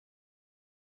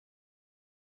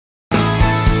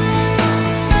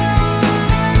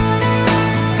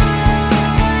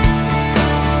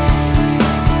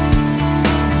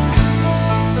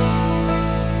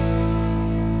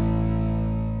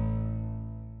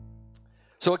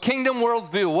So a kingdom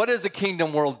worldview. What is a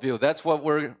kingdom worldview? That's what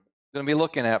we're going to be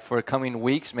looking at for coming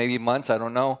weeks, maybe months, I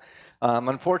don't know.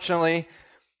 Unfortunately,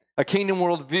 a kingdom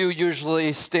worldview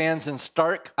usually stands in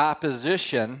stark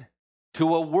opposition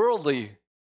to a worldly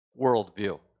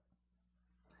worldview.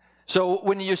 So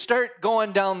when you start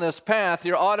going down this path,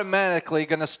 you're automatically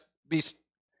going to be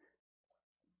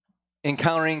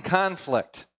encountering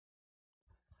conflict.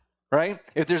 Right?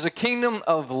 If there's a kingdom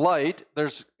of light,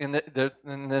 and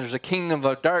there's a kingdom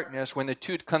of darkness. When the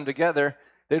two come together,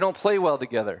 they don't play well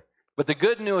together. But the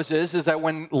good news is that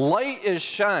when light is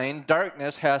shined,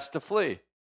 darkness has to flee.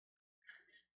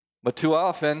 But too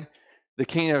often, the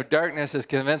kingdom of darkness has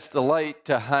convinced the light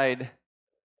to hide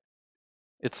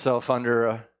itself under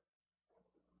a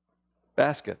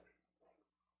basket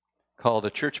called a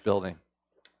church building.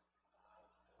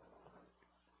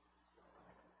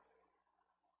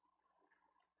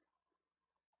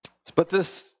 But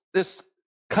this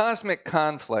cosmic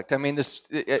conflict, I mean,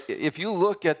 if you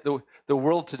look at the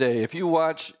world today, if you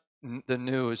watch the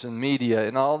news and media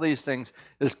and all these things,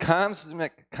 this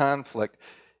cosmic conflict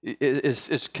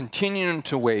is continuing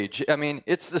to wage. I mean,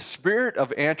 it's the spirit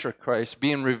of Antichrist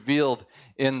being revealed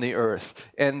in the earth.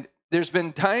 And there's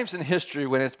been times in history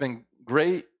when it's been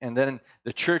great, and then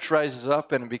the church rises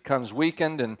up and it becomes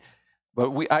weakened.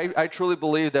 But I truly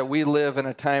believe that we live in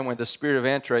a time when the spirit of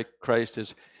Antichrist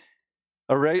is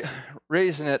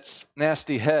raising its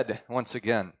nasty head once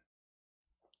again.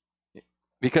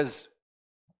 Because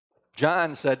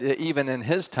John said that even in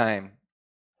his time,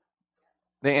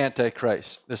 the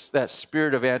Antichrist, that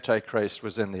spirit of Antichrist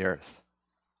was in the earth.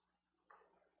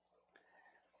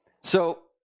 So,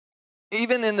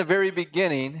 even in the very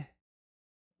beginning,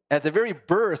 at the very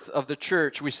birth of the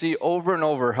church, we see over and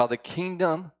over how the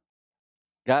kingdom,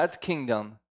 God's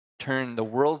kingdom, turned the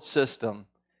world system,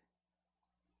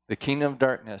 the kingdom of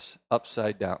darkness,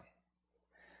 upside down.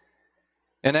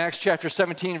 In Acts chapter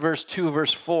 17, verse 2,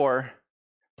 verse 4,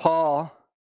 Paul,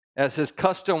 as his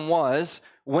custom was,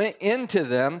 went into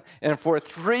them and for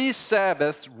 3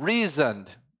 Sabbaths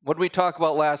reasoned. What did we talk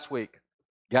about last week?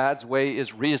 God's way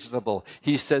is reasonable.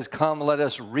 He says, come, let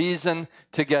us reason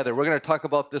together. We're going to talk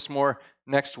about this more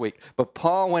next week. But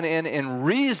Paul went in and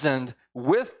reasoned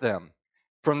with them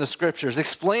from the scriptures,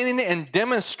 explaining and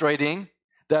demonstrating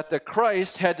that the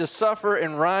Christ had to suffer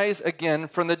and rise again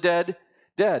from the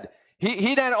dead.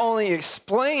 He not only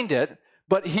explained it,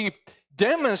 but he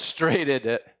demonstrated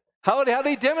it. How did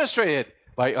he demonstrate it?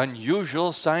 By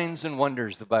unusual signs and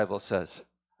wonders, the Bible says.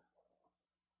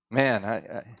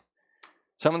 Man,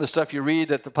 some of the stuff you read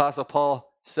that the Apostle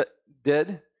Paul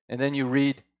did, and then you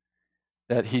read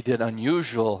that he did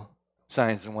unusual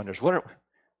signs and wonders.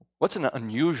 What's an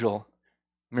unusual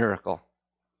miracle?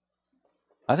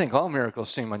 I think all miracles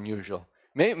seem unusual.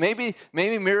 Maybe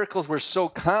miracles were so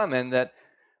common that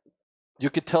you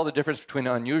could tell the difference between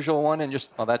an unusual one and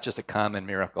that's just a common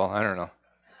miracle. I don't know.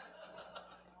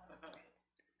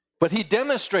 But he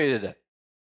demonstrated it.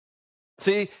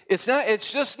 See, it's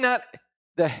just not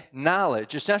the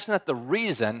knowledge. It's just not the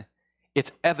reason.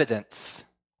 It's evidence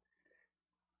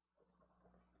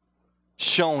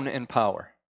shown in power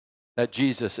that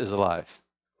Jesus is alive.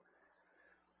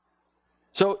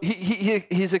 So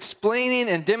he's explaining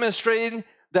and demonstrating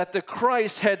that the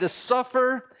Christ had to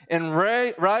suffer and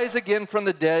rise again from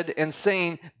the dead, and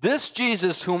saying, this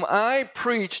Jesus whom I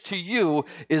preach to you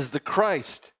is the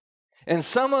Christ. And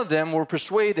some of them were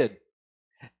persuaded,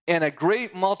 and a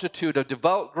great multitude of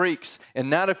devout Greeks and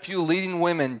not a few leading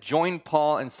women joined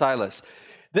Paul and Silas.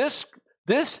 This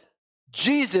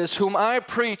Jesus whom I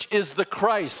preach is the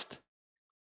Christ.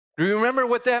 Do you remember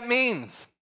what that means?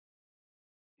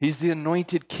 He's the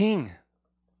anointed king.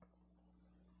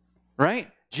 Right?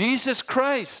 Jesus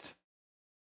Christ.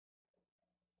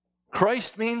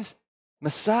 Christ means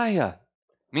Messiah.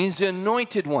 Means the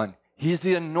anointed one. He's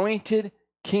the anointed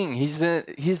king. He's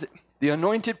the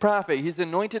anointed prophet. He's the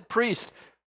anointed priest.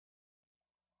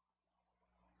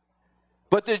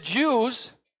 But the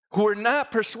Jews who were not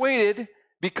persuaded,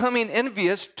 becoming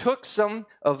envious, took some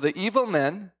of the evil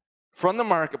men from the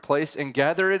marketplace and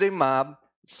gathered a mob,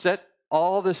 set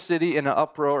all the city in an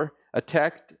uproar,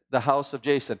 attacked the house of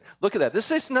Jason. Look at that. This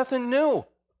is nothing new.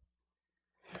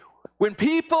 When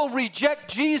people reject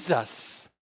Jesus,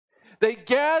 they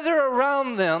gather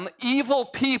around them evil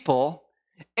people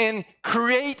and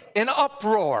create an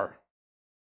uproar.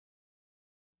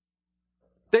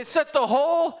 They set the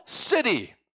whole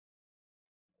city.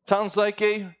 Sounds like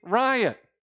a riot.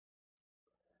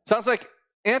 Sounds like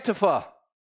Antifa.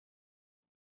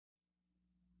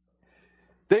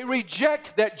 They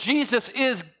reject that Jesus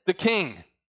is the king.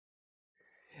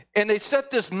 And they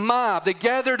set this mob, they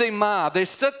gathered a mob. They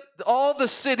set all the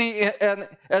city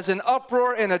as an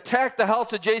uproar and attacked the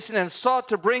house of Jason and sought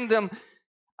to bring them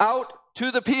out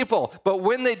to the people. But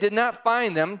when they did not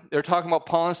find them, they're talking about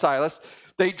Paul and Silas,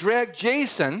 they dragged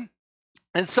Jason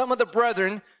and some of the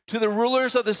brethren to the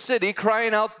rulers of the city,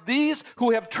 crying out, "These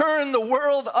who have turned the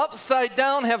world upside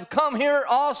down have come here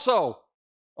also,"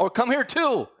 or come here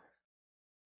too.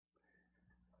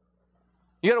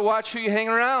 You got to watch who you're hanging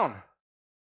around.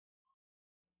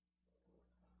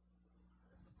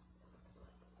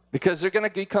 Because they're going to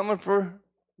be coming for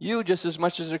you just as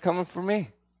much as they're coming for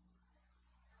me.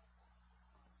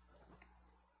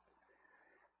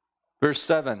 Verse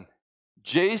 7,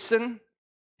 Jason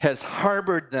has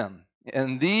harbored them,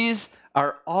 and these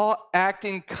are all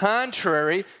acting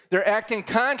contrary. They're acting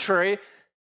contrary.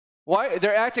 Why?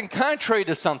 They're acting contrary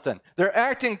to something. They're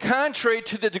acting contrary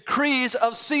to the decrees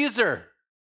of Caesar.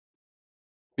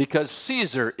 Because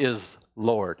Caesar is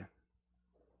Lord.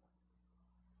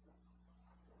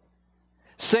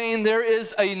 Saying there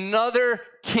is another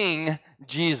king,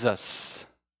 Jesus.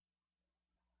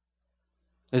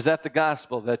 Is that the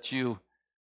gospel that you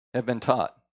have been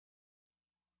taught?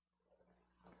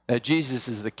 That Jesus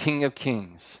is the King of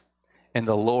kings and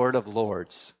the Lord of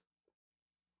lords.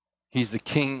 He's the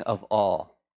King of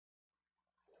all.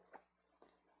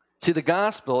 See, the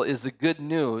gospel is the good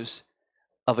news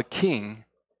of a king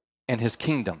and his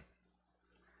kingdom.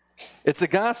 It's the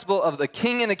gospel of the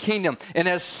king and a kingdom. And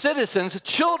as citizens,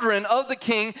 children of the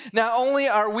king, not only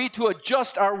are we to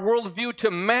adjust our worldview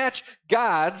to match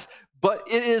God's, but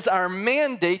it is our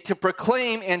mandate to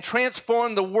proclaim and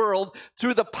transform the world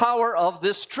through the power of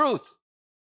this truth.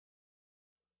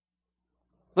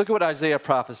 Look at what Isaiah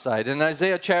prophesied. In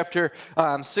Isaiah chapter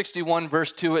 61,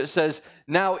 verse 2, it says,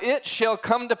 "Now it shall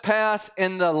come to pass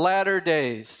in the latter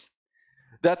days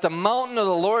that the mountain of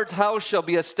the Lord's house shall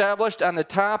be established on the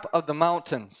top of the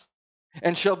mountains,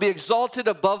 and shall be exalted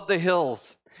above the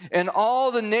hills, and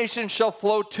all the nations shall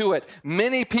flow to it.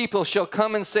 Many people shall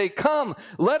come and say, 'Come,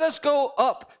 let us go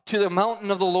up to the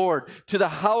mountain of the Lord, to the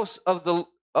house of the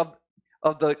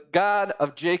God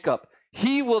of Jacob.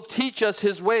 He will teach us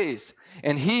his ways,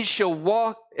 and we shall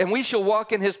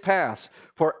walk in his paths.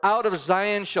 For out of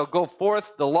Zion shall go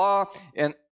forth the law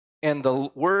and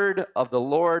the word of the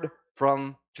Lord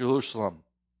from Jerusalem.'"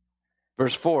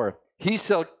 Verse 4, "He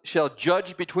shall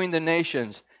judge between the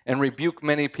nations and rebuke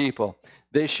many people.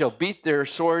 They shall beat their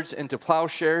swords into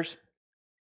plowshares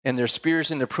and their spears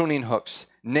into pruning hooks.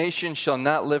 Nation shall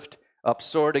not lift up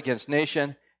sword against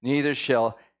nation, neither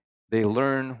shall they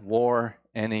learn war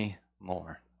any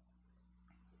more."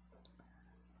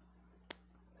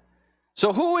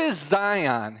 So who is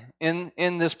Zion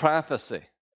in this prophecy?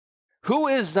 Who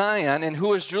is Zion and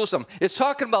who is Jerusalem? It's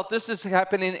talking about this is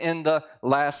happening in the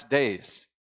last days.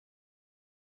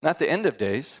 Not the end of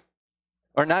days,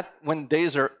 or not when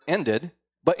days are ended,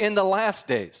 but in the last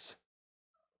days.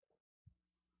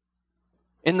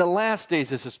 In the last days,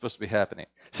 this is supposed to be happening.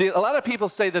 See, a lot of people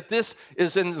say that this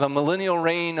is in the millennial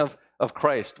reign of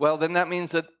Christ. Well, then that means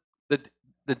that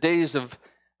the days of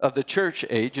the church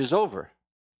age is over.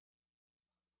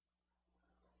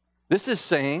 This is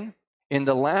saying, in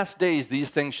the last days,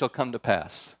 these things shall come to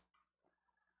pass.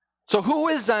 So who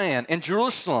is Zion and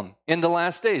Jerusalem in the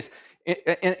last days?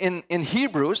 In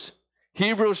Hebrews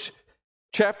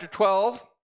chapter 12,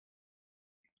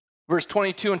 verse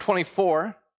 22 and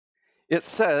 24, it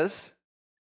says,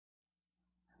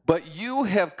 "But you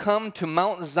have come to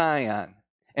Mount Zion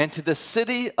and to the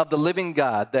city of the living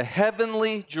God, the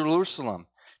heavenly Jerusalem,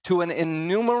 to an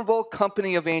innumerable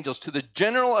company of angels, to the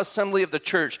general assembly of the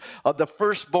church of the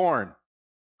firstborn,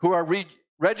 who are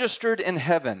registered in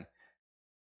heaven,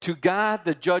 to God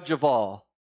the judge of all,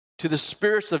 to the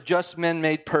spirits of just men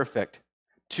made perfect,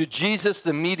 to Jesus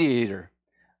the mediator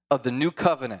of the new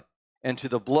covenant, and to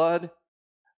the blood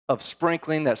of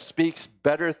sprinkling that speaks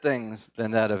better things than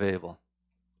that of Abel."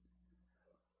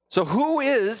 So who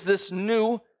is this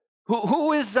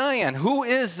who is Zion? Who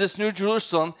is this new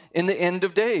Jerusalem in the end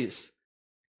of days?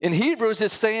 In Hebrews,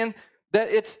 it's saying that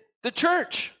it's the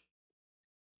church.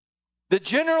 The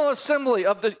general assembly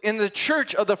in the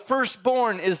church of the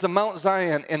firstborn is the Mount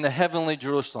Zion in the heavenly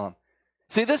Jerusalem.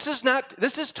 See, this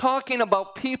is talking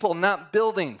about people, not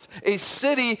buildings. A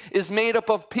city is made up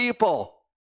of people.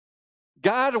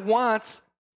 God wants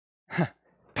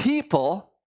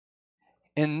people,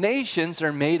 and nations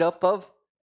are made up of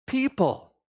people.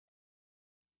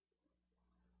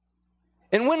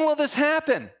 And when will this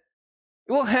happen?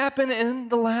 It will happen in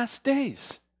the last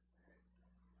days.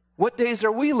 What days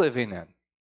are we living in?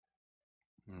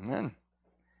 Amen.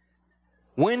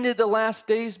 When did the last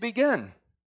days begin?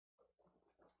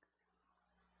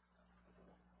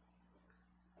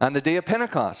 on the day of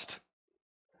Pentecost.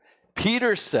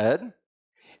 Peter said,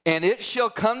 "And it shall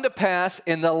come to pass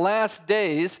in the last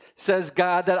days, says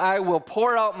God, that I will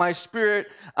pour out my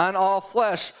Spirit on all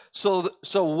flesh." So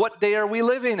what day are we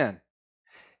living in?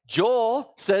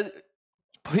 Joel said,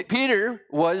 Peter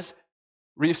was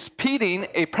repeating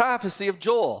a prophecy of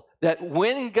Joel, that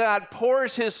when God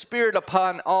pours his Spirit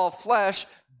upon all flesh,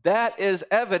 that is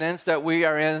evidence that we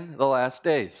are in the last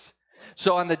days.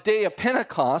 So on the day of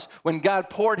Pentecost, when God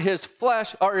poured his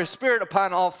Spirit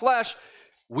upon all flesh,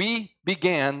 we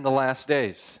began the last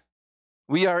days.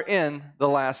 We are in the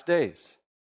last days.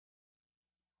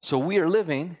 So we are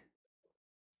living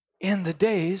in the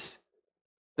days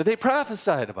that they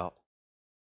prophesied about.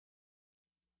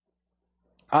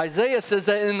 Isaiah says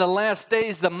that in the last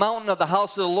days, the mountain of the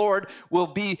house of the Lord will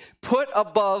be put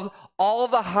above all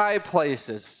the high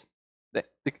places,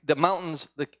 the mountains,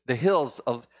 the hills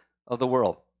of the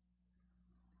world.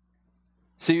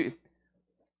 See,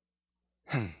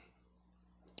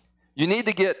 you need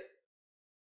to get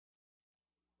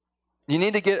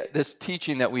this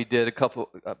teaching that we did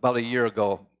about a year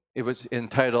ago. It was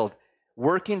entitled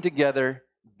 "Working Together,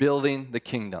 Building the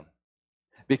Kingdom,"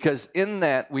 because in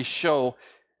that we show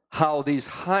how these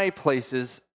high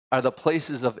places are the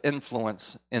places of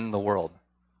influence in the world.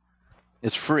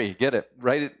 It's free. Get it.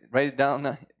 Write it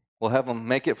down. We'll have them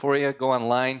make it for you. Go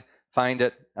online, find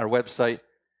it, our website.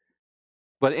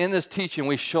 But in this teaching,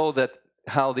 we show that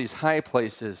how these high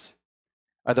places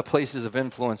are the places of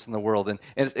influence in the world. And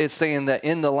it's saying that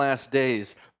in the last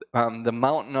days, the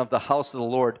mountain of the house of the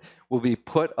Lord will be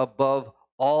put above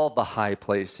all the high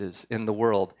places in the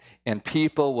world, and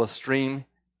people will stream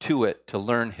to it to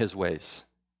learn his ways.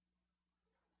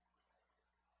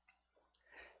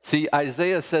 See,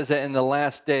 Isaiah says that in the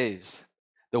last days,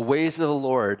 the ways of the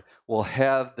Lord will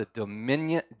have the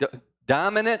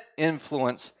dominant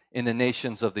influence in the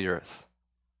nations of the earth.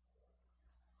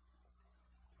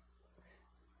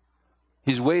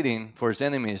 He's waiting for his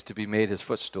enemies to be made his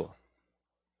footstool.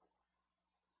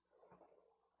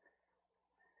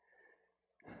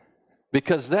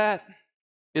 Because that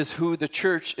is who the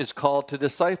church is called to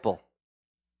disciple.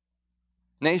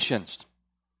 Nations.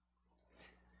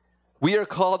 We are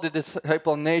called to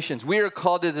disciple nations. We are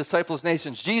called to disciple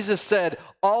nations. Jesus said,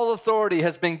 "All authority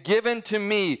has been given to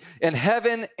me in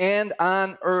heaven and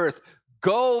on earth.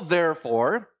 Go,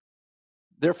 therefore."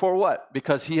 Therefore what?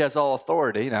 Because he has all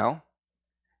authority now.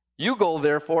 "You go,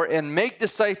 therefore, and make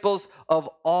disciples of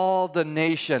all the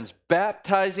nations,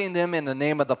 baptizing them in the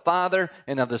name of the Father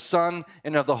and of the Son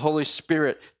and of the Holy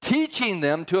Spirit, teaching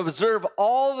them to observe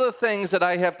all the things that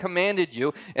I have commanded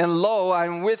you. And lo, I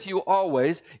am with you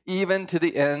always, even to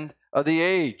the end of the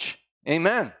age."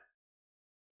 Amen.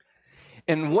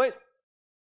 And what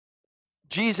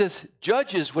Jesus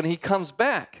judges when he comes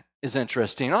back is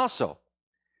interesting also.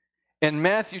 In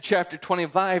Matthew chapter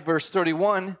 25, verse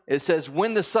 31, it says,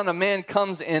 "When the Son of Man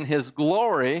comes in his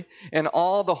glory and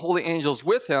all the holy angels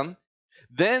with him,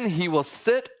 then he will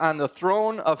sit on the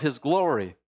throne of his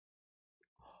glory.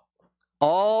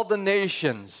 All the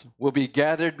nations will be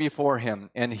gathered before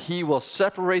him, and he will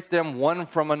separate them one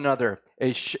from another,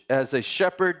 as a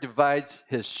shepherd divides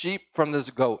his sheep from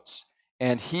his goats.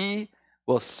 And he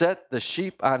will set the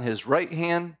sheep on his right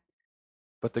hand,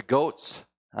 but the goats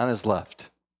on his left."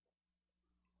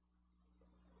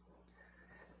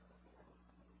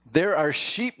 There are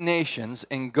sheep nations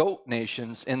and goat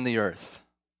nations in the earth.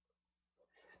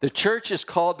 The church is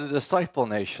called to disciple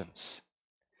nations.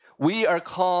 We are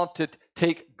called to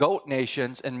take goat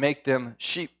nations and make them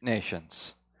sheep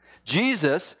nations.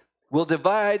 Jesus will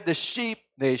divide the sheep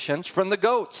nations from the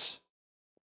goats.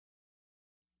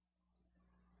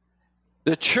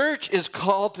 The church is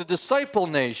called to disciple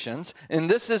nations, and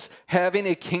this is having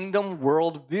a kingdom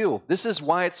worldview. This is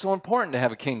why it's so important to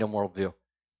have a kingdom worldview.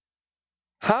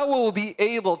 How will we be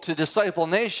able to disciple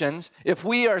nations if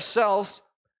we ourselves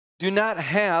do not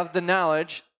have the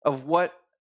knowledge of what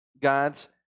God's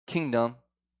kingdom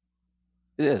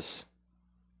is?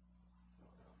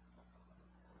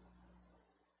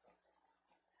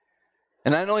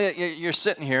 And I know you're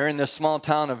sitting here in this small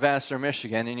town of Vassar,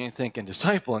 Michigan, and you're thinking,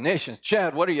 disciple nations,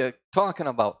 Chad, what are you talking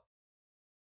about?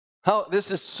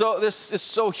 This is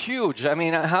so huge. I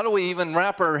mean, how do we even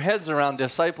wrap our heads around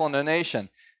discipling a nation?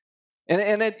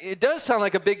 And it does sound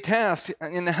like a big task.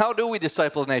 And how do we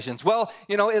disciple nations? Well,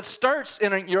 it starts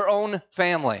in your own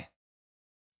family.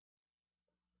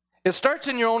 It starts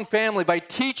in your own family by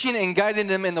teaching and guiding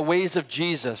them in the ways of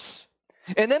Jesus.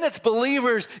 And then it's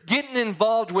believers getting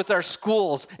involved with our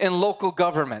schools and local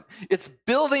government. It's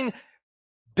building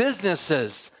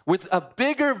businesses with a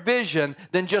bigger vision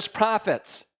than just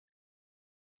profits.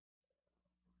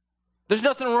 There's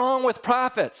nothing wrong with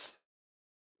profits.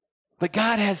 But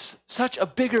God has such a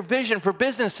bigger vision for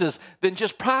businesses than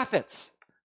just profits.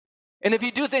 And if you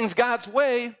do things God's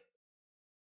way,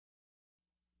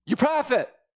 you profit.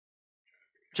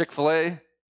 Chick-fil-A,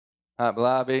 Hobby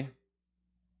Lobby,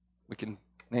 we can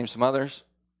name some others.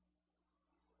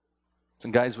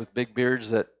 Some guys with big beards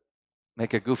that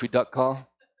make a goofy duck call.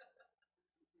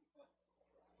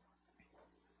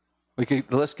 The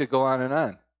list could go on and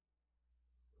on.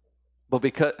 But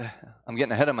because, I'm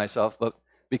getting ahead of myself, but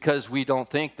because we don't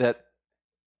think that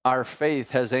our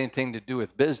faith has anything to do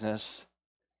with business,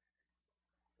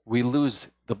 we lose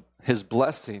His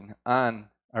blessing on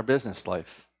our business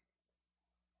life.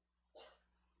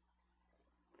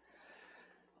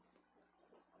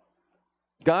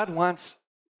 God wants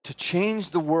to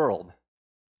change the world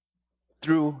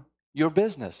through your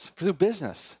business, through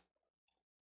business.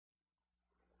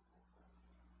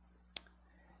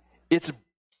 It's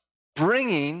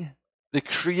bringing the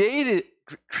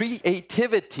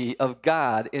creativity of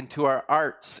God into our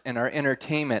arts and our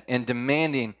entertainment and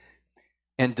demanding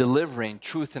and delivering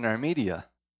truth in our media.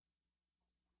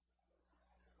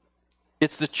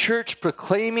 It's the church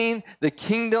proclaiming the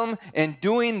kingdom and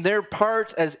doing their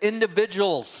parts as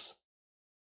individuals,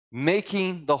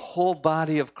 making the whole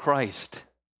body of Christ.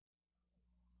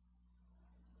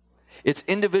 It's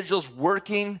individuals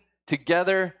working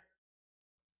together,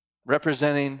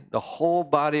 representing the whole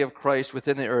body of Christ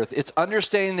within the earth. It's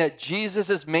understanding that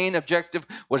Jesus' main objective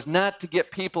was not to get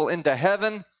people into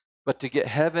heaven, but to get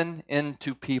heaven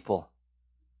into people.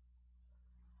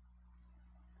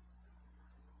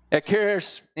 At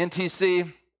Charis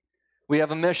NTC, we have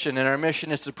a mission, and our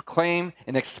mission is to proclaim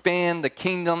and expand the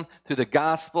kingdom through the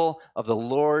gospel of the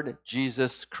Lord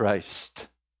Jesus Christ.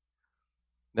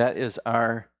 That is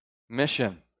our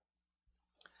mission.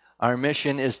 Our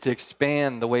mission is to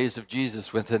expand the ways of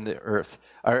Jesus within the earth.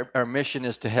 Our mission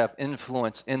is to have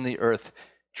influence in the earth,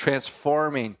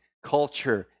 transforming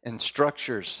culture and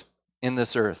structures in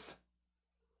this earth.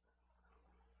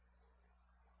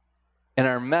 And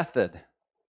our method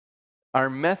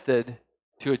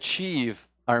to achieve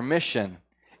our mission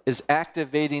is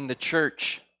activating the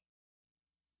church.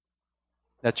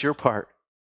 That's your part.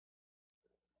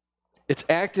 It's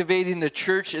activating the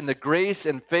church in the grace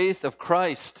and faith of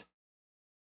Christ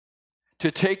to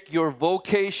take their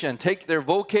vocation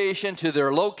to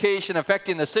their location,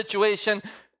 affecting the situation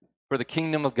for the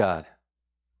kingdom of God.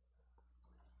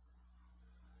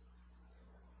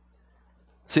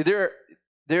 See, there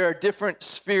are different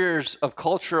spheres of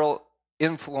cultural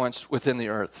influence within the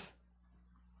earth.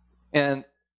 And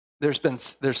there's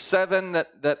 7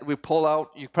 that we pull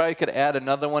out. You probably could add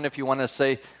another one if you want to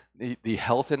say the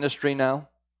health industry now,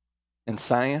 and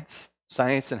science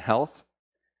and health,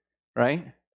 right?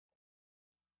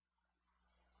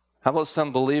 How about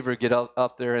some believer get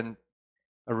out there and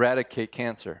eradicate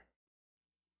cancer?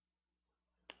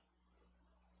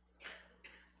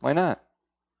 Why not?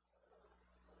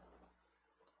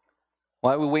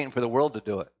 Why are we waiting for the world to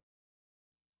do it?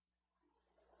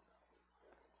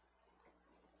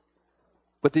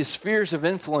 But these spheres of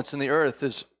influence in the earth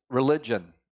is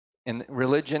religion. And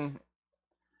religion,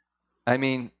 I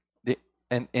mean the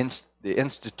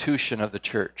institution of the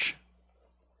church.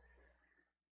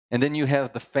 And then you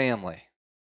have the family.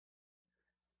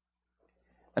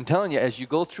 I'm telling you, as you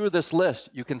go through this list,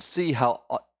 you can see how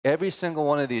every single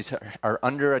one of these are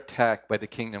under attack by the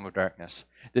kingdom of darkness.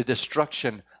 The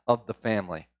destruction of the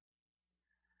family.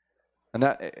 I'm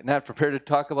not prepared to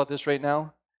talk about this right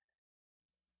now.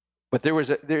 But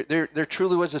there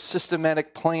truly was a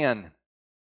systematic plan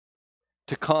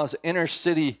to cause inner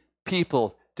city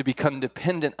people to become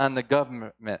dependent on the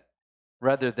government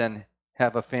rather than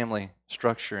have a family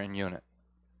structure and unit.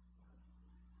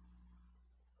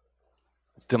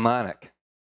 It's demonic.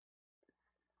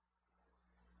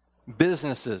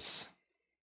 Businesses,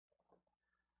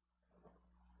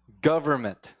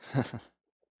 government,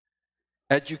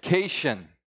 education,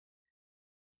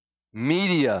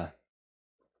 media,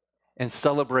 and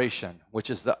celebration, which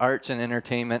is the arts and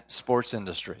entertainment, sports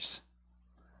industries.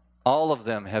 All of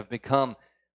them have become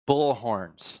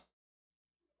bullhorns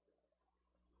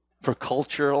for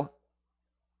cultural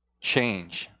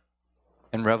change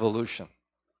and revolution.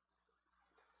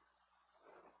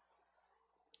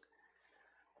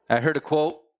 I heard a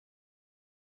quote,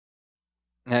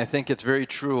 and I think it's very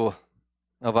true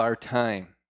of our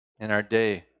time and our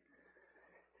day.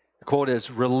 The quote is,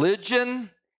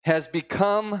 "Religion has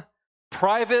become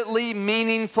privately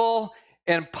meaningful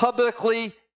and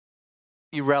publicly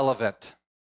irrelevant."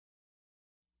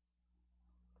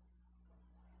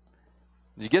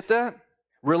 Did you get that?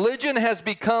 Religion has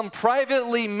become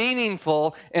privately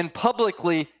meaningful and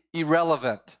publicly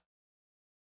irrelevant.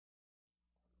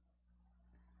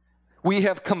 We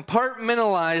have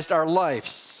compartmentalized our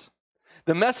lives.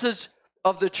 The message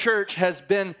of the church has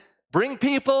been bring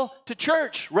people to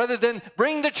church rather than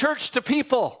bring the church to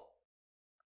people.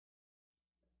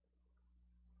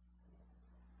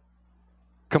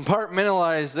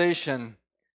 Compartmentalization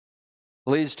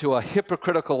leads to a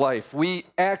hypocritical life. We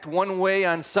act one way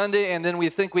on Sunday, and then we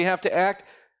think we have to act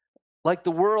like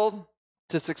the world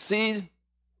to succeed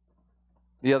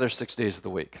the other 6 days of the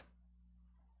week.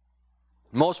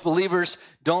 Most believers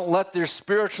don't let their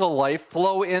spiritual life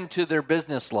flow into their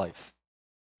business life.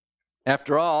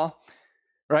 After all,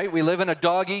 right, we live in a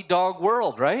dog-eat-dog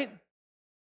world, right?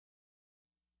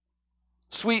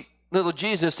 Sweet little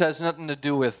Jesus has nothing to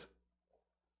do with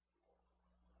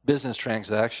business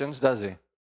transactions, does he?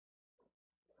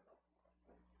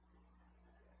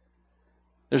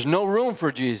 There's no room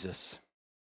for Jesus.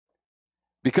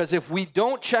 Because if we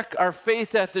don't check our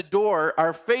faith at the door,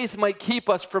 our faith might keep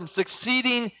us from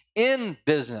succeeding in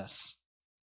business.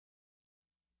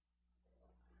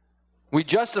 We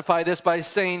justify this by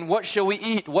saying, what shall we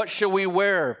eat? What shall we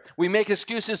wear? We make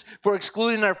excuses for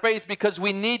excluding our faith because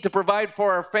we need to provide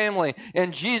for our family.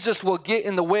 And Jesus will get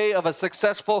in the way of a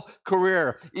successful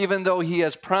career, even though he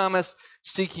has promised,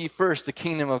 seek ye first the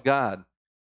kingdom of God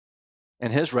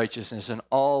and his righteousness, and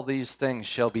all these things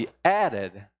shall be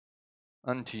added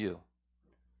unto you.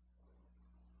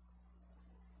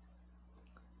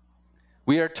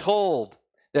 We are told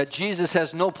that Jesus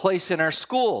has no place in our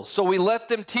schools, so we let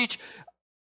them teach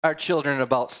our children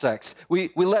about sex. We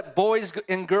let boys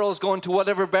and girls go into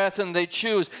whatever bathroom they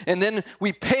choose, and then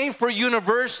we pay for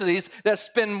universities that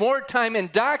spend more time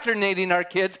indoctrinating our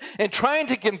kids and trying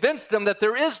to convince them that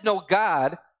there is no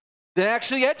God than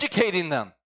actually educating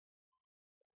them.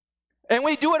 And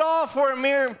we do it all for a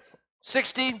mere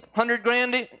 60, 100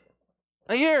 grand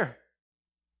a year.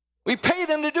 We pay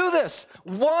them to do this.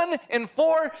 1 in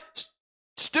 4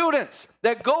 students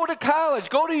that go to college,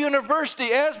 go to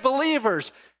university as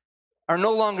believers, are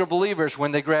no longer believers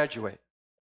when they graduate.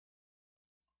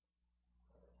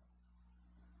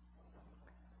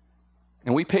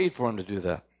 And we paid for them to do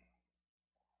that.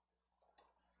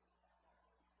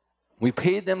 We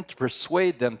paid them to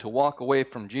persuade them to walk away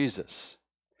from Jesus.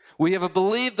 We have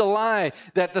believed the lie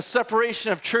that the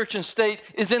separation of church and state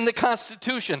is in the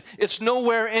Constitution. It's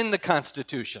nowhere in the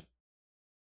Constitution.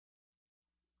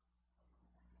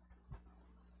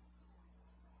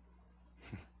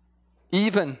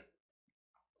 And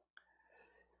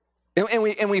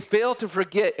we fail to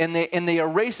forget, and they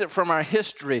erase it from our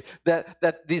history,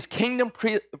 that these kingdom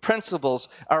principles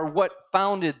are what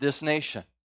founded this nation.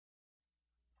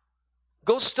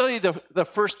 Go study the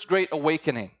First Great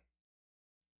Awakening.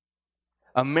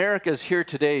 America is here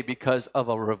today because of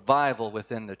a revival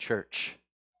within the church.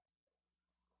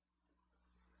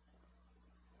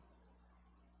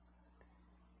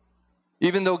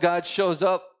 Even though God shows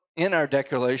up in our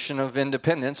Declaration of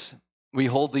Independence, we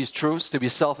hold these truths to be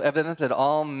self-evident that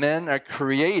all men are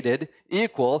created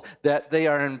equal, that they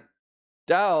are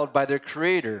endowed by their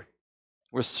Creator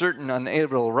with certain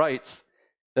unalienable rights,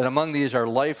 that among these are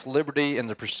life, liberty, and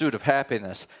the pursuit of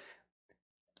happiness.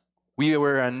 We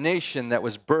were a nation that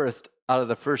was birthed out of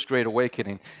the First Great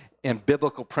Awakening and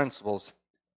biblical principles,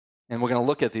 and we're going to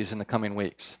look at these in the coming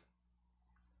weeks.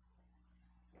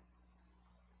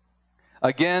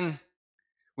 Again,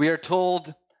 we are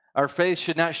told our faith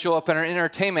should not show up in our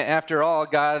entertainment. After all,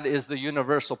 God is the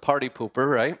universal party pooper,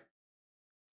 right?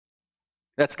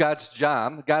 That's God's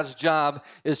job. God's job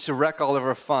is to wreck all of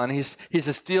our fun. He's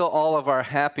to steal all of our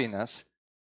happiness,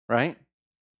 right?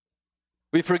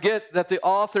 We forget that the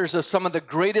authors of some of the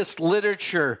greatest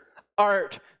literature,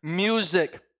 art,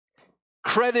 music,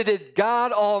 credited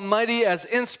God Almighty as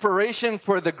inspiration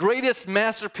for the greatest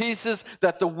masterpieces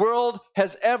that the world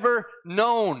has ever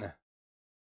known.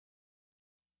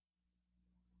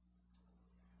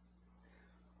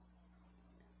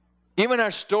 Even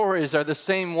our stories are the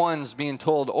same ones being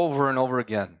told over and over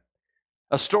again.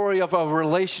 A story of a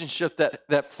relationship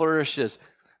that flourishes.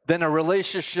 Then a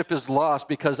relationship is lost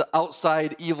because of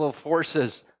outside evil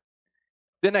forces.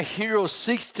 Then a hero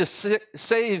seeks to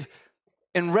save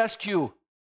and rescue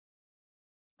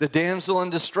the damsel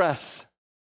in distress.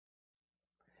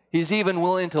 He's even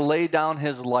willing to lay down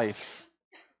his life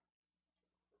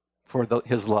for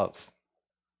his love.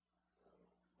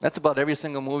 That's about every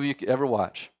single movie you could ever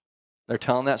watch. They're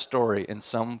telling that story in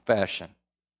some fashion.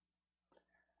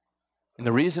 And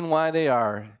the reason why they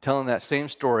are telling that same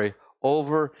story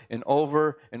over and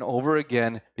over and over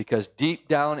again, because deep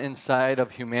down inside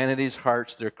of humanity's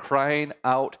hearts, they're crying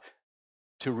out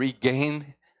to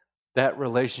regain that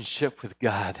relationship with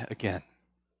God again.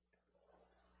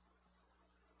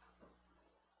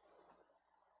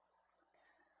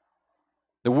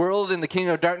 The world in the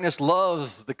kingdom of darkness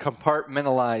loves the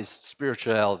compartmentalized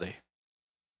spirituality.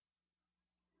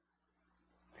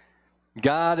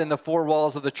 God in the four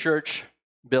walls of the church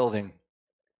building.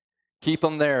 Keep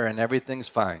them there and everything's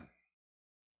fine.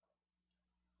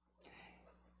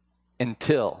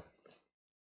 Until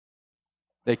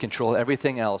they control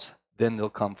everything else, then they'll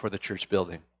come for the church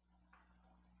building.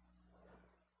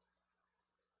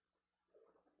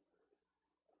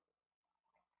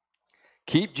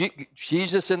 Keep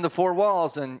Jesus in the four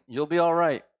walls and you'll be all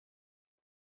right.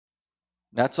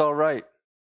 That's all right.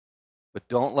 But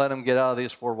don't let him get out of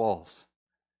these four walls.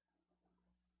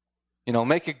 You know,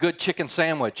 make a good chicken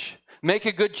sandwich. Make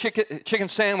a good chicken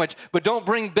sandwich, but don't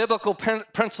bring biblical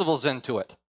principles into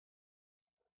it.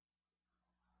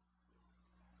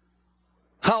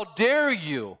 How dare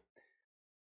you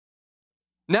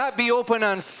not be open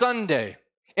on Sunday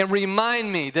and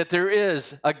remind me that there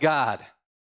is a God?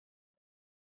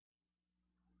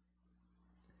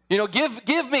 You know,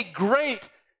 give me great,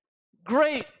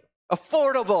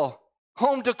 affordable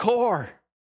home decor.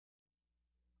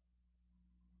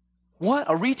 What?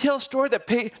 A retail store that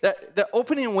the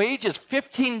opening wage is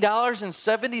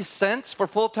 $15.70 for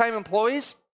full-time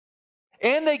employees?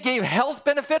 And they gave health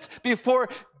benefits before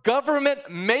government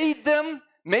made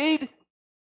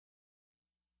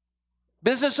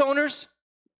business owners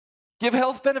give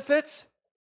health benefits?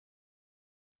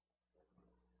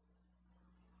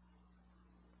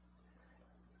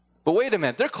 But wait a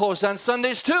minute, they're closed on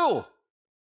Sundays too.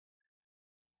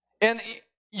 And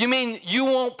you mean you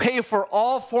won't pay for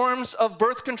all forms of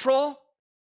birth control?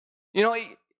 You know,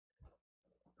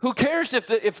 who cares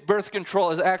if birth control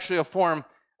is actually a form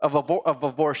of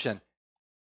abortion?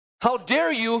 How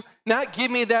dare you not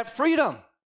give me that freedom?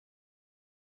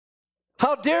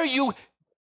 How dare you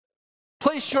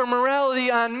place your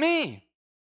morality on me?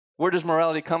 Where does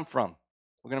morality come from?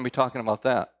 We're going to be talking about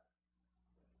that.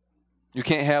 You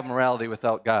can't have morality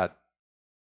without God.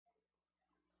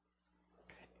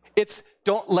 It's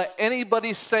don't let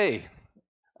anybody say,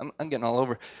 I'm getting all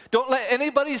over. Don't let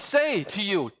anybody say to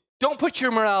you, don't put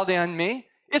your morality on me.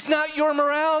 It's not your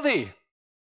morality.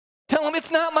 Tell them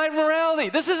it's not my morality.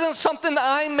 This isn't something that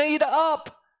I made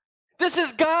up. This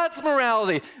is God's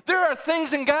morality. There are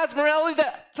things in God's morality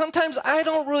that sometimes I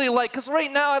don't really like, because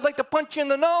right now I'd like to punch you in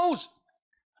the nose.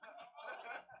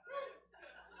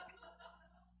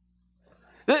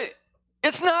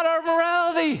 It's not our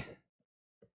morality.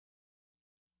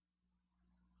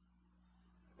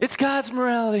 It's God's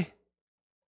morality.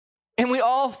 And we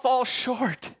all fall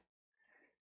short.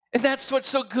 And that's what's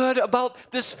so good about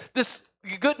this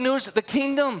good news of the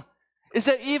kingdom, is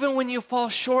that even when you fall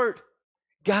short,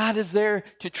 God is there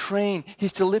to train.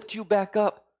 He's to lift you back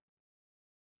up.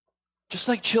 Just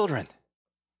like children.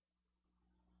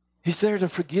 He's there to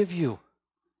forgive you,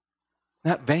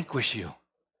 not vanquish you.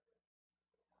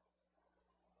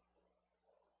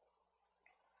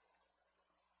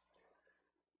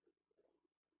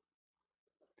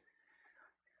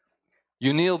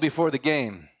 You kneel before the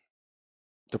game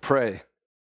to pray.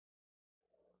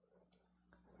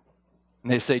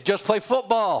 And they say, just play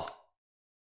football.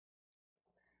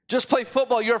 Just play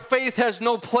football. Your faith has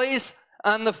no place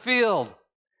on the field.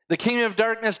 The kingdom of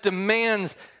darkness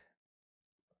demands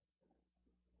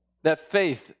that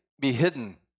faith be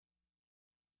hidden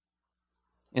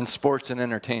in sports and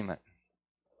entertainment.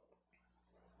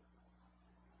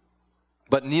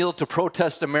 But kneel to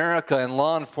protest America and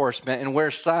law enforcement and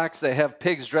wear socks that have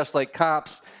pigs dressed like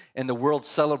cops, and the world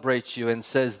celebrates you and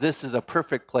says this is a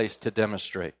perfect place to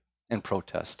demonstrate and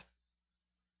protest.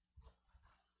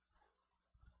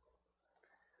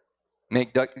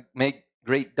 Make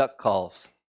great duck calls.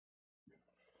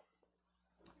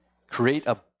 Create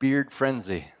a beard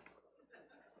frenzy.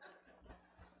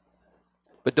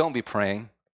 But don't be praying,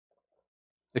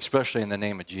 especially in the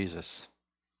name of Jesus.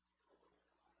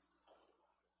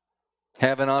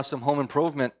 Have an awesome home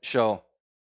improvement show,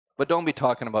 but don't be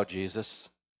talking about Jesus.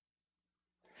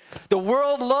 The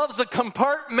world loves a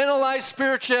compartmentalized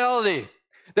spirituality.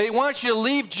 They want you to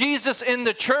leave Jesus in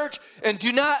the church and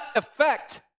do not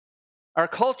affect our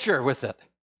culture with it,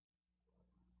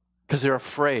 because they're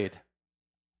afraid.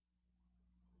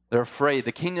 They're afraid.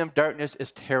 The kingdom of darkness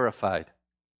is terrified.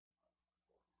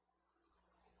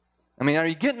 I mean, are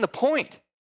you getting the point?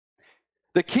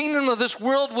 The kingdom of this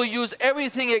world will use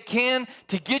everything it can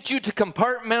to get you to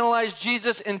compartmentalize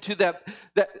Jesus into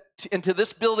into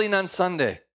this building on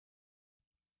Sunday.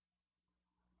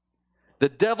 The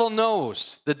devil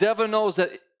knows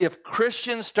that if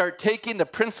Christians start taking the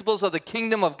principles of the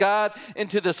kingdom of God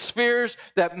into the spheres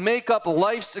that make up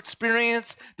life's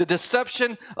experience, the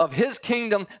deception of his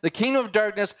kingdom, the kingdom of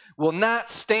darkness, will not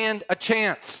stand a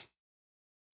chance.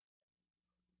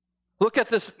 Look at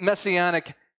this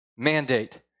messianic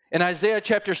mandate. In Isaiah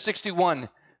chapter 61,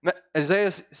 Isaiah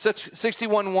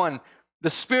 61:1, the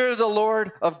Spirit of the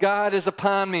Lord of God is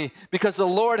upon me, because the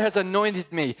Lord has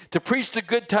anointed me to preach the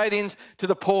good tidings to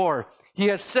the poor. He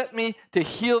has sent me to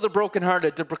heal the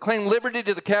brokenhearted, to proclaim liberty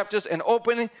to the captives and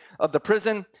opening of the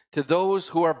prison to those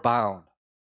who are bound.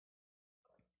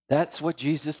 That's what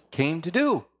Jesus came to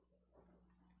do.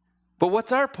 But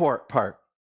what's our part?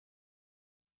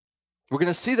 We're going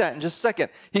to see that in just a second.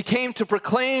 He came to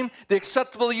proclaim the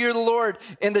acceptable year of the Lord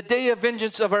and the day of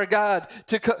vengeance of our God,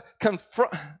 to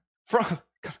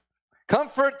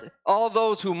comfort all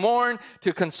those who mourn,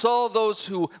 to console those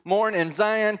who mourn in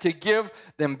Zion, to give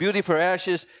them beauty for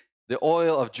ashes, the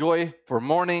oil of joy for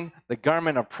mourning, the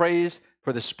garment of praise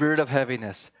for the spirit of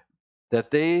heaviness,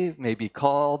 that they may be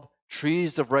called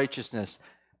trees of righteousness,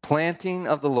 planting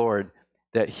of the Lord,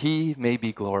 that he may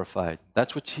be glorified.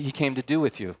 That's what he came to do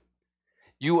with you.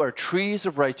 You are trees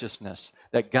of righteousness,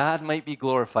 that God might be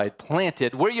glorified.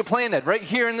 Planted. Where are you planted? Right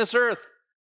here in this earth.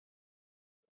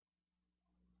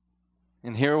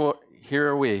 And here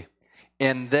are we.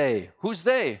 And they. Who's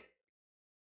they?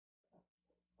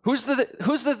 Who's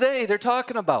the they they're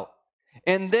talking about?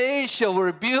 And they shall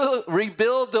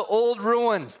rebuild the old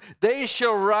ruins. They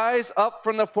shall rise up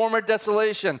from the former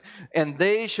desolation. And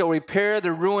they shall repair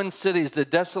the ruined cities, the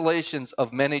desolations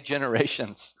of many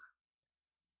generations.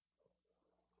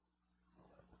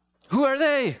 Who are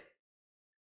they?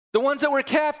 The ones that were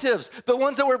captives, the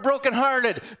ones that were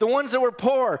brokenhearted, the ones that were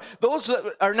poor, those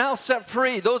that are now set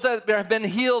free, those that have been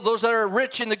healed, those that are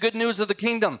rich in the good news of the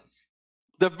kingdom.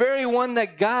 The very one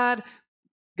that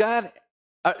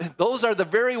those are the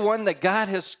very one that God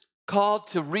has called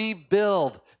to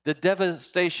rebuild the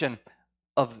devastation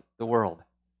of the world.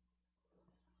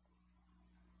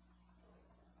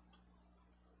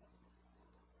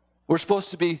 We're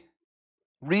supposed to be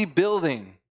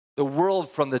rebuilding the world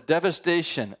from the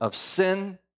devastation of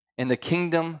sin and the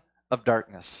kingdom of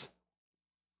darkness.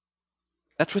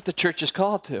 That's what the church is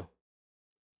called to.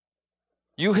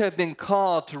 You have been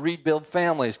called to rebuild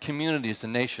families, communities,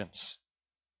 and nations.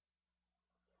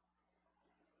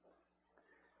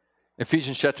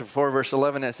 Ephesians chapter 4, verse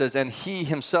 11, it says, and he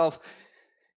himself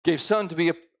gave some to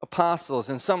be apostles,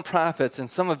 and some prophets, and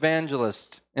some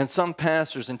evangelists, and some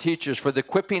pastors and teachers for the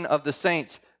equipping of the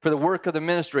saints, for the work of the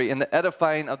ministry and the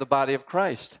edifying of the body of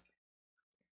Christ.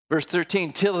 Verse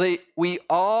 13, till we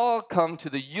all come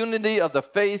to the unity of the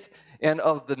faith and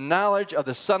of the knowledge of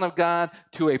the Son of God,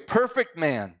 to a perfect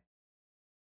man,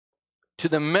 to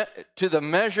the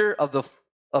measure of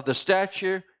the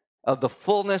stature of the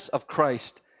fullness of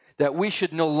Christ, that we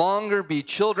should no longer be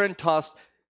children tossed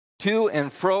to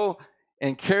and fro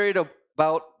and carried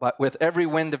about with every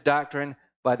wind of doctrine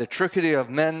by the trickery of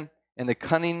men and the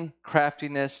cunning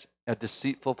craftiness of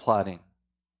deceitful plotting.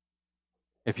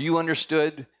 If you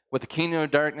understood what the kingdom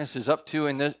of darkness is up to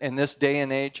in this day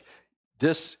and age,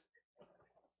 this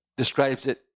describes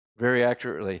it very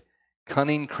accurately.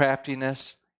 Cunning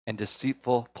craftiness and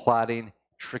deceitful plotting,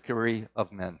 trickery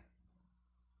of men.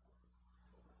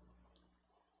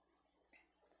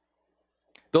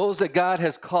 Those that God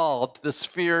has called to the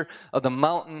sphere of the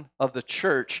mountain of the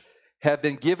church have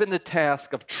been given the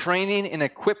task of training and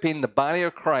equipping the body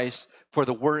of Christ for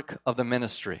the work of the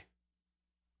ministry.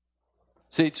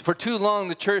 See, for too long,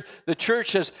 the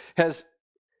church has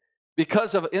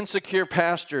because of insecure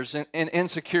pastors and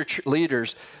insecure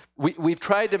leaders, we've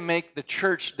tried to make the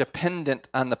church dependent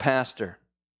on the pastor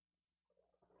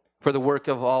for the work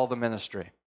of all the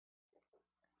ministry.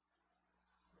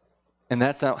 And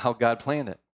that's not how God planned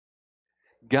it.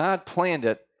 God planned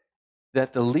it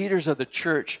that the leaders of the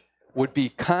church would be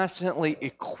constantly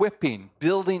equipping,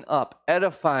 building up,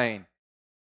 edifying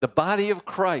the body of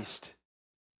Christ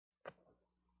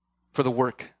for the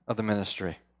work of the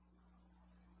ministry.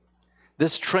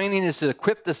 This training is to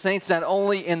equip the saints not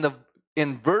only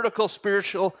in vertical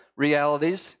spiritual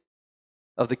realities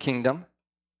of the kingdom,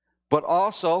 but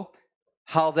also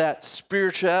how that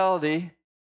spirituality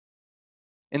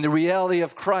and the reality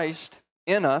of Christ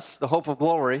in us, the hope of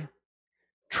glory,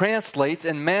 translates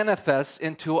and manifests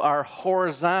into our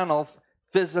horizontal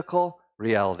physical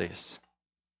realities.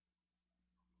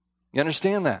 You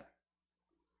understand that?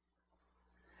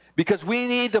 Because we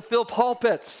need to fill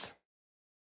pulpits.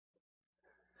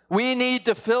 We need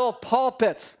to fill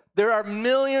pulpits. There are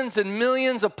millions and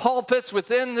millions of pulpits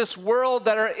within this world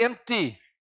that are empty.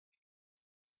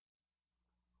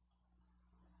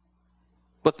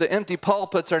 But the empty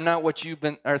pulpits are not what you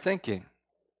are thinking.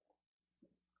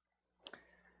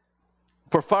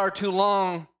 For far too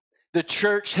long, the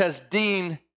church has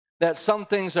deemed that some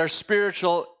things are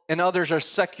spiritual and others are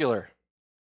secular.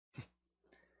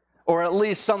 Or at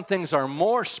least some things are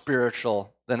more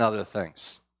spiritual than other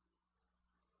things.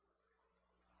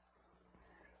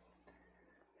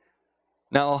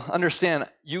 Now, understand,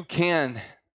 you can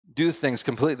do things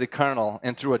completely carnal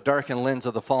and through a darkened lens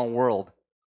of the fallen world.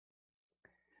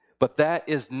 But that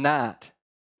is not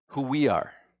who we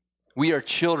are. We are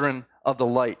children of the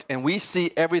light, and we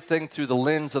see everything through the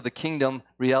lens of the kingdom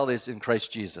realities in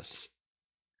Christ Jesus.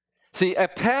 See, a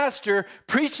pastor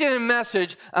preaching a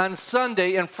message on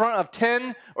Sunday in front of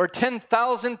 10 or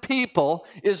 10,000 people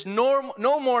is no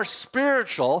more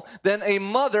spiritual than a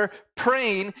mother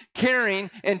praying, caring,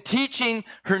 and teaching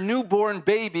her newborn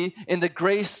baby in the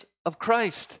grace of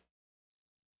Christ.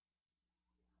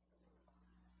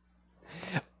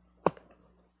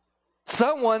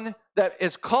 Someone that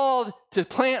is called to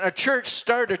plant a church,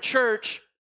 start a church,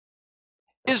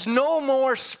 is no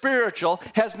more spiritual,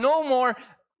 has no more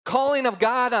calling of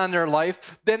God on their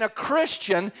life than a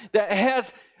Christian that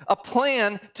has a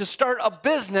plan to start a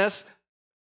business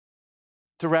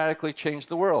to radically change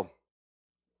the world.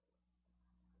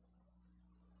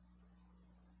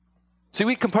 See,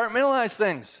 we compartmentalize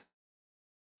things.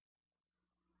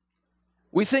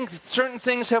 We think certain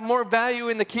things have more value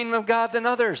in the kingdom of God than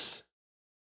others.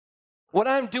 What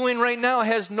I'm doing right now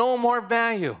has no more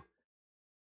value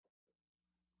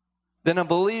than a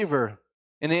believer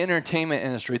in the entertainment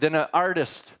industry, than an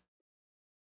artist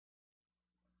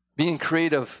being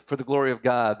creative for the glory of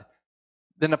God,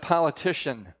 than a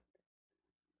politician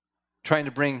trying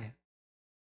to bring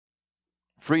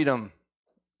freedom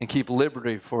and keep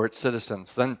liberty for its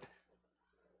citizens, than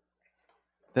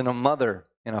a mother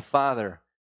and a father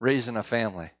raising a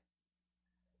family,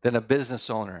 than a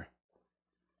business owner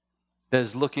that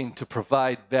is looking to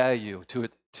provide value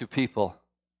to people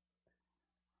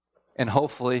and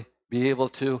hopefully be able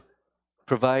to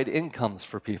provide incomes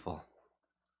for people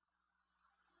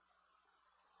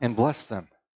and bless them.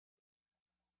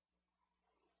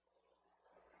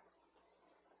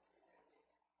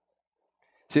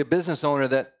 See, a business owner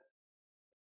that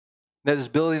is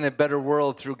building a better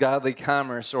world through godly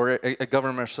commerce, or a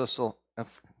government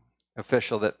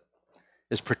official that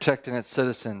is protecting its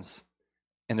citizens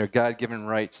and their God-given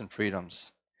rights and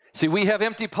freedoms. See, we have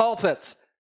empty pulpits.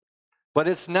 But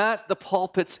it's not the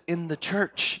pulpits in the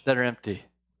church that are empty.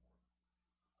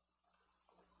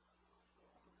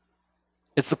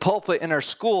 It's the pulpit in our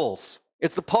schools.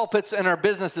 It's the pulpits in our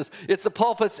businesses. It's the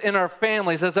pulpits in our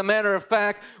families. As a matter of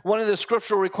fact, one of the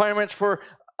scriptural requirements for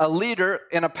a leader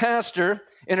and a pastor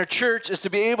in a church is to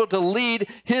be able to lead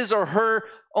his or her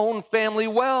own family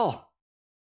well.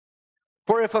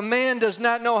 For if a man does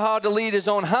not know how to lead his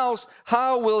own house,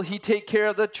 how will he take care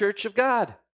of the church of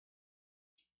God?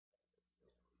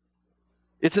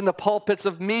 It's in the pulpits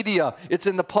of media. It's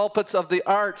in the pulpits of the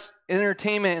arts,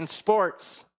 entertainment, and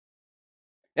sports.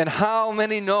 And how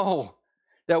many know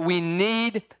that we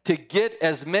need to get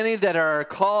as many that are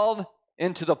called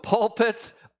into the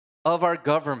pulpits of our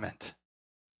government?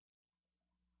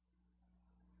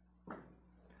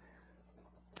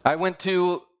 I went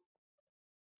to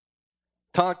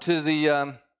talk to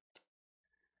the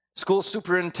school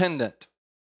superintendent.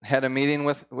 Had a meeting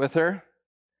with her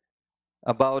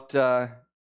about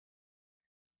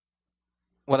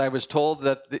what I was told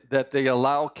that they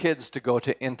allow kids to go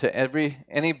into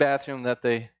any bathroom that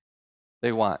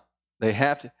they want. They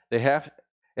have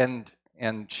and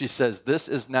she says this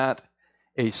is not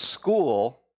a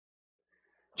school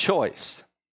choice.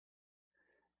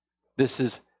 This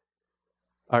is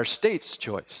our state's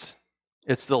choice.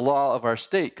 It's the law of our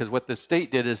state, because what the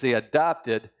state did is they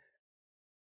adopted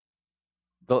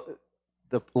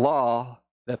the law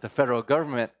that the federal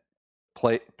government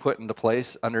put into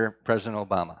place under President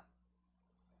Obama.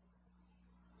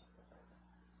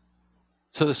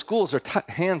 So the schools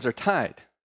hands are tied,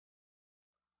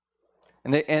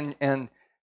 and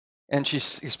she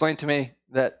explained to me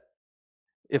that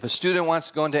if a student wants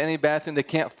to go into any bathroom, they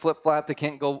can't flip-flop. They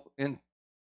can't go in.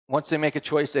 Once they make a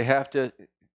choice, they have to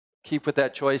keep with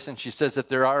that choice. And she says that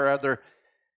there are other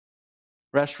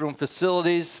restroom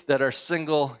facilities that are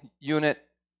single-unit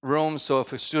rooms, so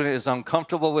if a student is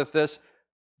uncomfortable with this,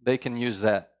 they can use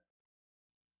that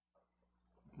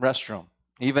restroom,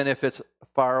 even if it's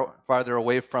farther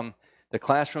away from the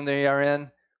classroom they are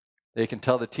in, they can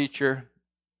tell the teacher,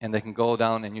 and they can go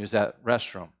down and use that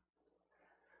restroom.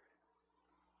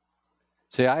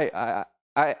 See,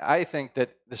 I think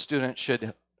that the students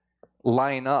should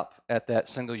line up at that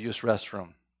single-use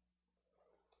restroom.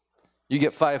 You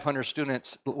get 500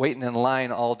 students waiting in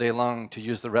line all day long to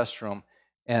use the restroom,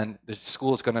 and the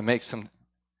school's going to make some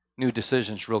new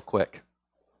decisions real quick.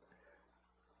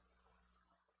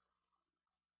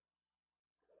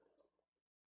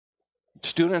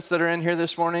 Students that are in here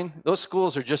this morning, those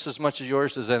schools are just as much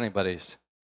yours as anybody's.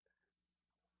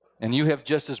 And you have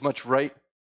just as much right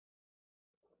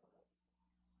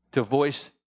to voice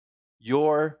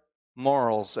your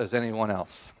morals as anyone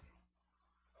else.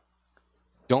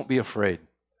 Don't be afraid.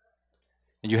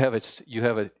 And you have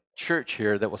a church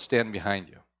here that will stand behind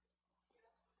you.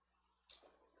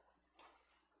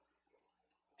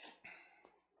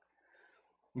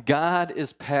 God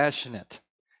is passionate.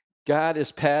 God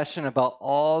is passionate about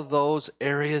all those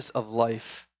areas of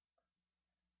life.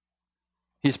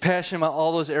 He's passionate about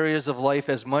all those areas of life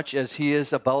as much as he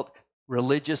is about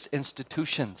religious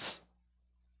institutions.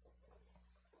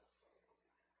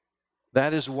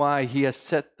 That is why he has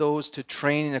set those to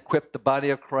train and equip the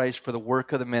body of Christ for the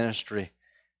work of the ministry,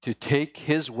 to take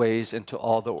his ways into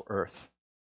all the earth.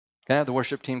 Can I have the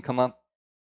worship team come up?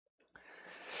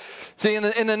 See, in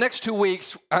the next 2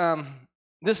 weeks,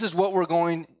 this is what we're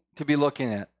going to be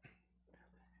looking at.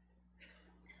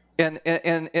 And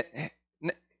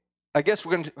I guess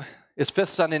it's Fifth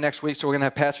Sunday next week, so we're going to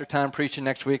have Pastor Tom preaching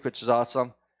next week, which is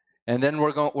awesome. And then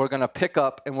we're going to pick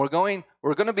up, and we're going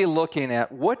to be looking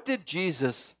at what did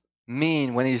Jesus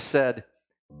mean when he said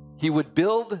he would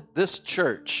build this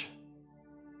church.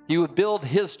 He would build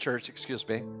his church,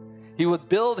 He would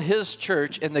build his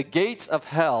church, and the gates of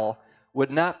hell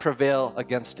would not prevail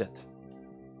against it.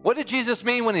 What did Jesus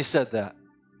mean when he said that?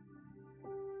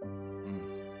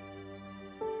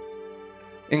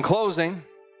 In closing,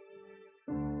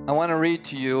 I want to read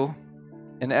to you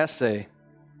an essay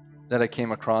that I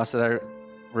came across, that I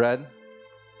read.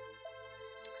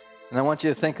 And I want you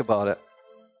to think about it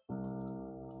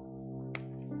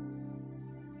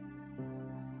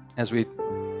as we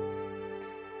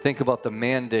think about the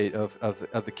mandate of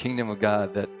the kingdom of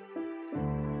God that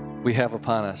we have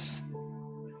upon us.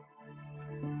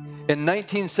 In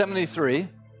 1973,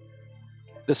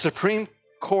 the Supreme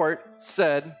Court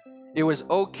said it was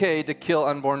okay to kill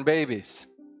unborn babies.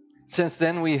 Since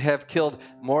then, we have killed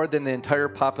more than the entire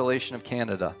population of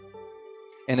Canada.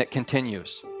 And it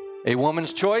continues. A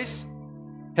woman's choice.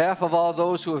 Half of all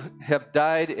those who have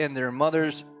died in their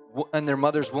mother's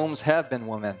wombs have been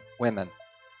women.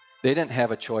 They didn't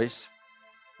have a choice.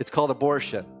 It's called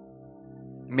abortion.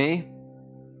 Me,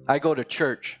 I go to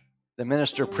church. The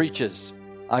minister preaches.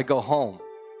 I go home.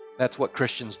 That's what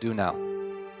Christians do now.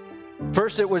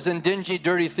 First, it was in dingy,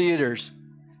 dirty theaters,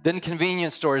 then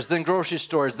convenience stores, then grocery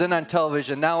stores, then on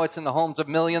television. Now it's in the homes of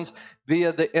millions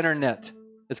via the internet.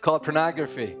 It's called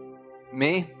pornography.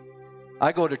 Me,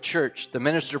 I go to church. The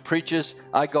minister preaches.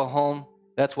 I go home.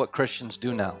 That's what Christians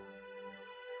do now.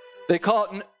 They call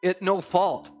it no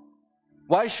fault.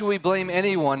 Why should we blame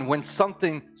anyone when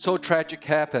something so tragic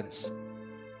happens?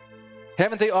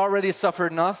 Haven't they already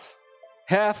suffered enough?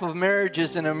 Half of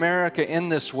marriages in America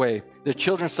end this way. The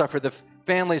children suffer, the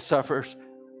family suffers,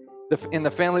 and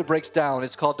the family breaks down.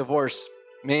 It's called divorce.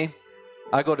 Me,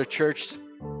 I go to church.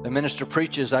 The minister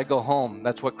preaches. I go home.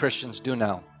 That's what Christians do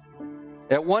now.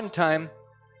 At one time,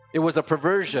 it was a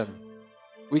perversion.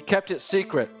 We kept it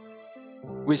secret.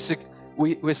 We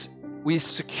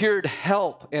secured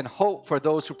help and hope for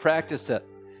those who practiced it.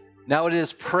 Now it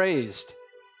is praised.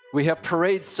 We have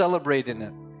parades celebrating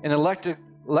it, and elected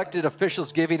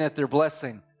officials giving it their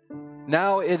blessing.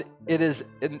 Now it is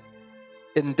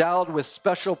endowed with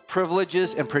special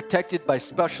privileges and protected by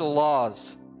special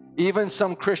laws. Even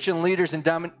some Christian leaders and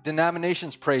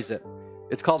denominations praise it.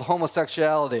 It's called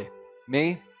homosexuality.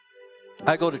 Me,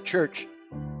 I go to church.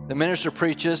 The minister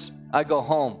preaches. I go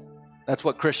home. That's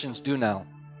what Christians do now.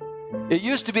 It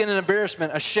used to be an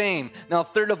embarrassment, a shame. Now, a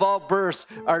third of all births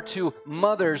are to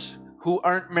mothers who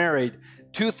aren't married.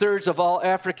 2/3 of all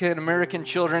African American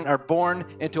children are born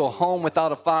into a home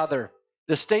without a father.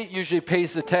 The state usually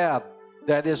pays the tab.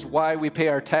 That is why we pay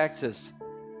our taxes,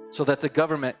 so that the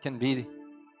government can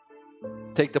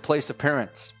take the place of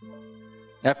parents.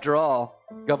 After all,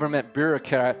 government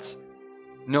bureaucrats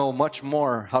know much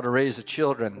more how to raise the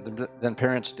children than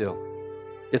parents do.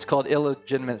 It's called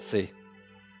illegitimacy.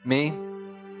 Me,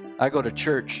 I go to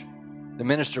church. The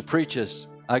minister preaches.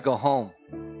 I go home.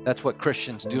 That's what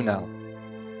Christians do now.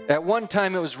 At one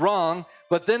time it was wrong,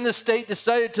 but then the state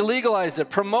decided to legalize it,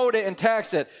 promote it, and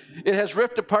tax it. It has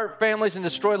ripped apart families and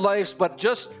destroyed lives, but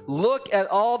just look at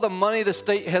all the money the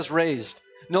state has raised.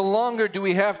 No longer do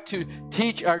we have to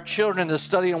teach our children to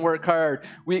study and work hard.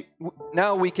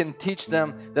 Now we can teach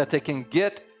them that they can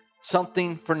get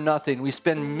something for nothing. We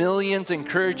spend millions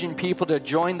encouraging people to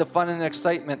join the fun and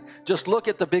excitement. Just look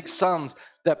at the big sums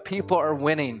that people are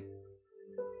winning.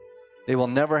 They will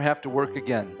never have to work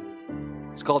again.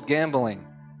 It's called gambling.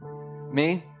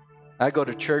 Me, I go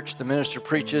to church, the minister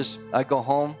preaches, I go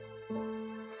home.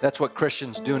 That's what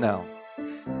Christians do now.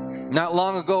 Not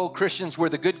long ago, Christians were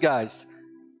the good guys.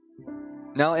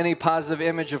 Now any positive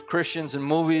image of Christians in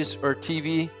movies or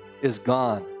TV is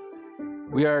gone.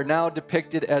 We are now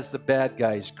depicted as the bad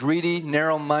guys, greedy,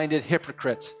 narrow-minded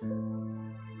hypocrites.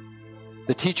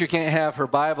 The teacher can't have her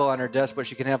Bible on her desk, but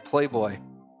she can have Playboy.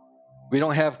 We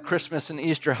don't have Christmas and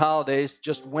Easter holidays,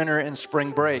 just winter and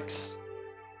spring breaks.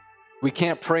 We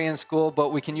can't pray in school,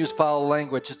 but we can use foul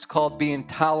language. It's called being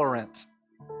tolerant.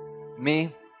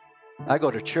 Me, I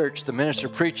go to church, the minister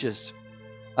preaches.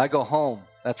 I go home.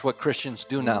 That's what Christians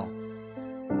do now.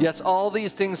 Yes, all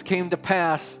these things came to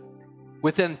pass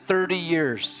within 30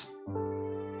 years.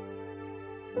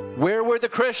 Where were the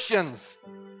Christians?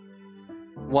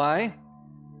 Why?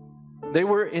 They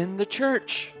were in the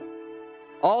church.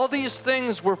 All these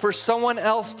things were for someone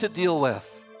else to deal with.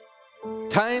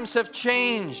 Times have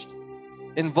changed.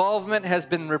 Involvement has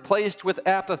been replaced with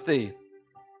apathy.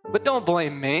 But don't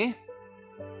blame me.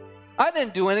 I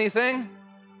didn't do anything.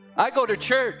 I go to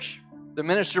church. The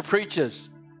minister preaches.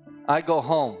 I go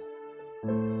home.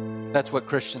 That's what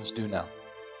Christians do now.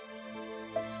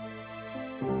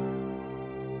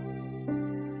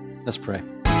 Let's pray.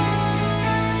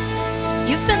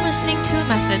 You've been listening to a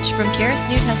message from Charis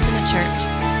New Testament Church.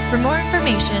 For more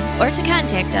information or to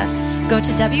contact us, go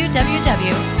to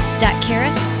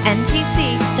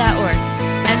www.charisntc.org.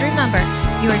 And remember,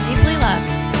 you are deeply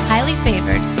loved, highly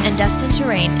favored, and destined to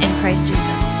reign in Christ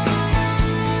Jesus.